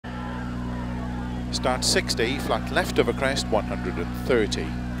Start 60, flat left of a crest, 130.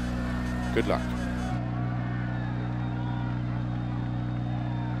 Good luck.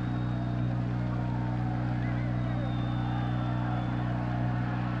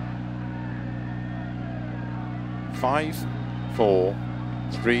 Five, 4,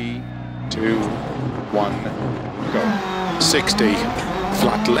 3, 2, 1, go. 60,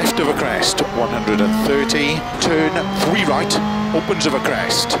 flat left of a crest, 130, turn 3 right, opens of a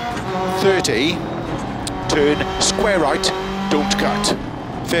crest, 30, turn square right, don't cut,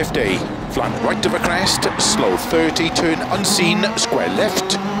 50, flat right of a crest, slow 30, turn unseen, square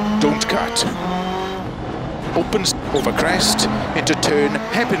left, don't cut, opens over crest, into turn,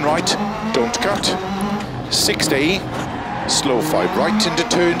 hairpin right, don't cut, 60, slow 5 right into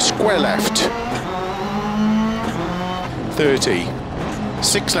turn, square left, 30,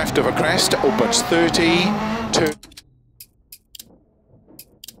 6 left of a crest, opens 30, turn,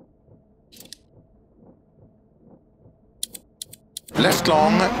 left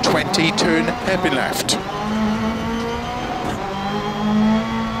long, 20, turn, hairpin left,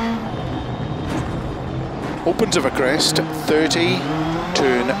 opens of a crest, 30,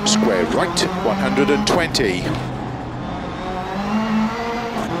 turn square right, 120,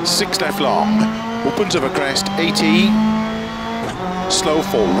 6 left long, opens of a crest, 80, slow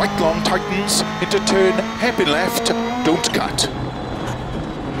 4 right long, tightens, into turn, hairpin left, don't cut,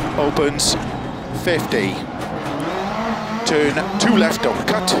 opens, 50, turn 2 left, don't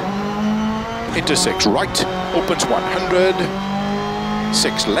cut, into 6 right, opens 100,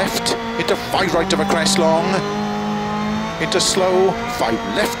 6 left, into 5 right of a crest long, into slow, 5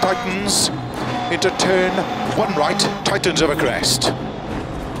 left tightens, into turn, 1 right, tightens of a crest,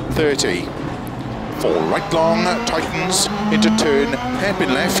 30, 4 right long, tightens, into turn,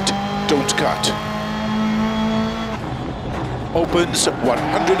 hairpin left, don't cut, opens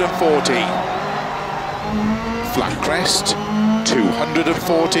 140, flat crest,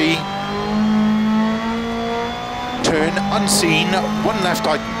 240, turn unseen, 1 left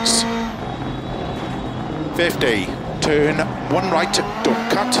tightens, 50, turn 1 right, don't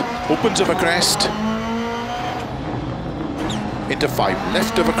cut, opens of a crest, into 5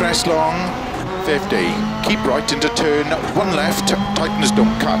 left of a crest long, 50, keep right into turn, 1 left, tightens,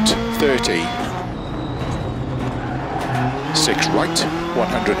 don't cut, 30, 6 right,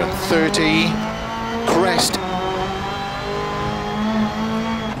 130, crest,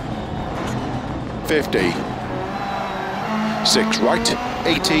 50, 6 right,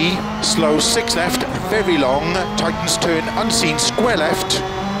 80, slow 6 left, very long, tightens turn unseen, square left,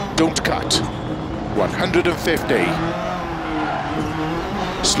 don't cut, 150,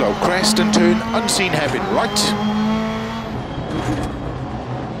 slow crest and turn unseen, hairpin right,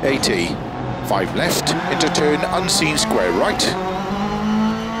 80, 5 left, into turn unseen, square right,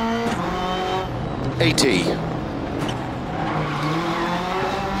 80,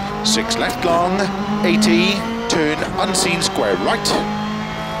 6 left long, 80, turn unseen, square right,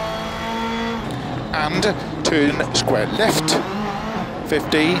 and turn square left,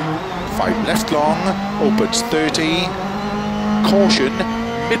 50, 5 left long, opens 30, caution,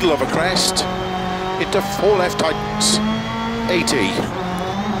 middle of a crest, into 4 left tightens, 80,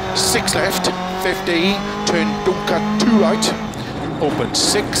 6 left, 50, turn don't cut 2 right, opens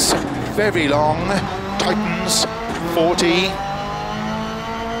 6, very long, tightens, 40,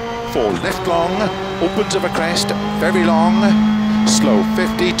 4 left long, opens of a crest, very long, slow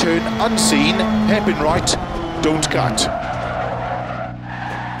 50, turn unseen, hairpin right, don't cut.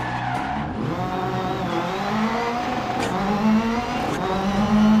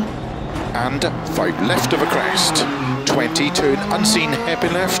 And 5 left of a crest, 20, turn unseen,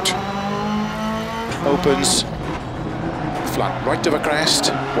 hairpin left, opens, flat right of a crest,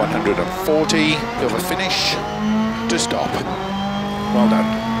 140, over finish, to stop. Well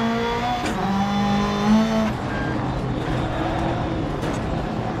done.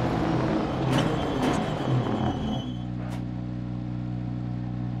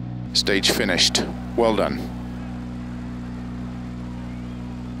 Stage finished. Well done.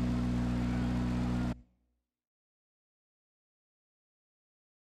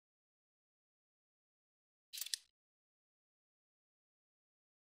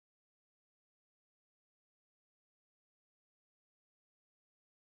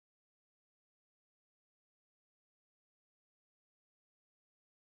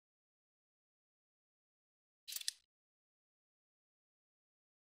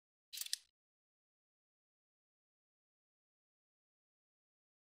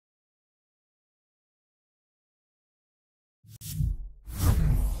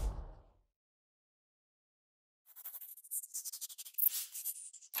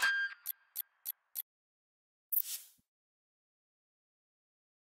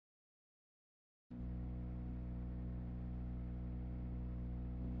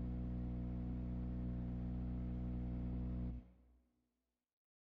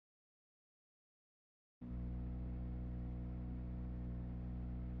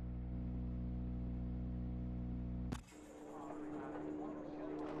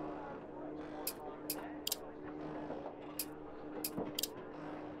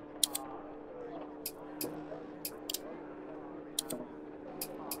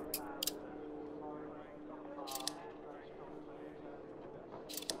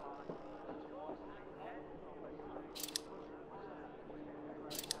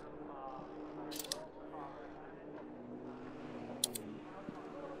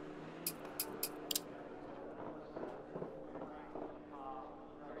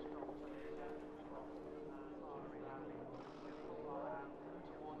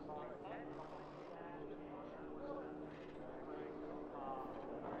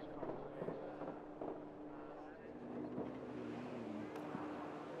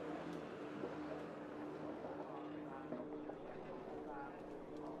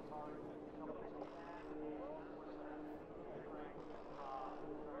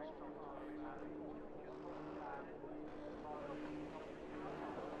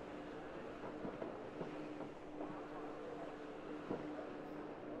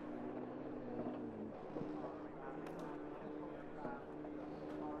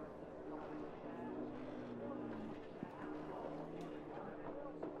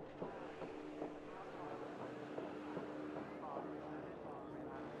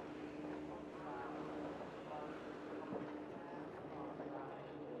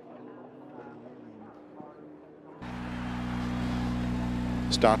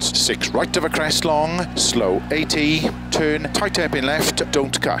 Starts 6 right of a crest long, slow 80, turn, tight hairpin left,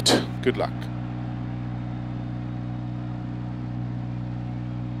 don't cut. Good luck.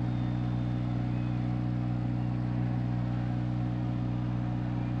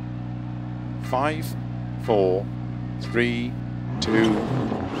 Five, 4, 3, 2,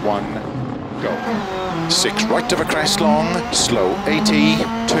 1, go. 6 right of a crest long, slow 80,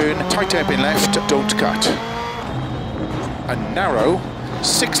 turn, tight hairpin left, don't cut. And narrow,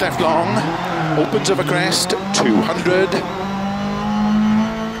 6 left long, opens of a crest, 200.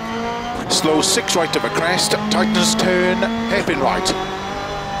 Slow 6 right of a crest, tightens turn, hairpin right.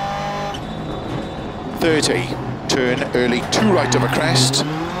 30, turn early 2 right of a crest.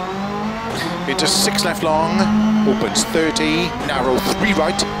 Into 6 left long, opens 30, narrow 3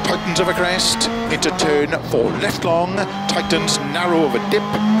 right, tightens of a crest, into turn 4 left long, tightens narrow of a dip,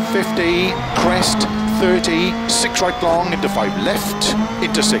 50, crest, 30, 6 right long, into 5 left,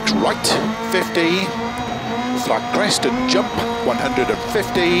 into 6 right, 50, flat crest and jump,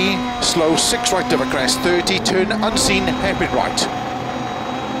 150, slow 6 right of a crest, 30, turn unseen, hairpin right,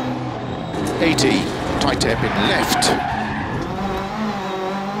 80, tight hairpin left,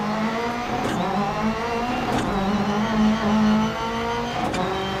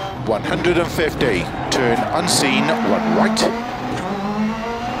 150, turn unseen, 1 right,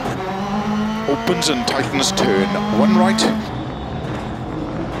 opens and tightens, turn 1 right,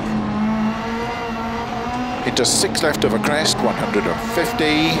 into 6 left of a crest,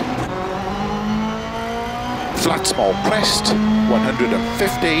 150, flat small crest,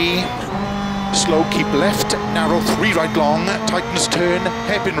 150, slow keep left, narrow 3 right long, tightens turn,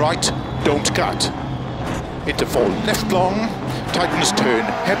 hairpin right, don't cut, into 4 left long, tightens turn,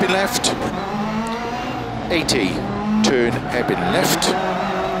 hairpin left, 80, turn, hairpin left,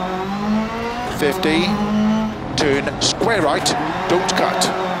 50, turn, square right, don't cut,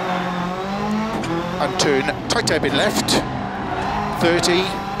 and turn, tight hairpin left, 30,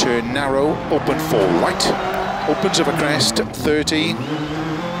 turn narrow, open 4 right, opens of a crest, 30,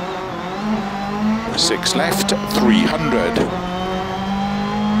 6 left, 300,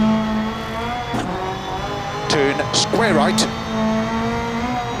 turn, square right,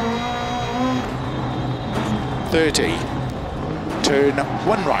 30, turn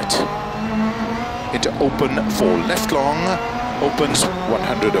 1 right, into open 4 left long, opens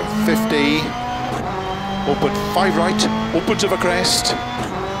 150, open 5 right, opens of a crest,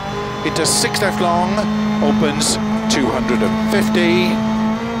 into 6 left long, opens 250,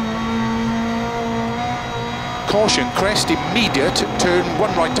 caution crest immediate, turn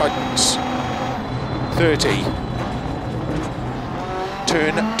 1 right tightens, 30,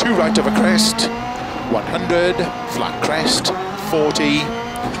 turn 2 right of a crest, 100, flat crest, 40,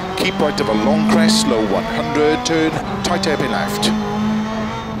 keep right of a long crest, slow 100, turn, tight hairpin left,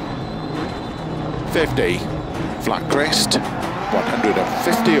 50, flat crest,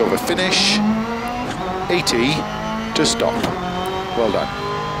 150 over finish, 80 to stop. Well done.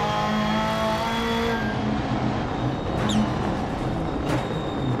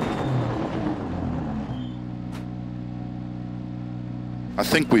 I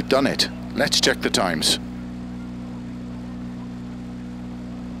think we've done it. Let's check the times.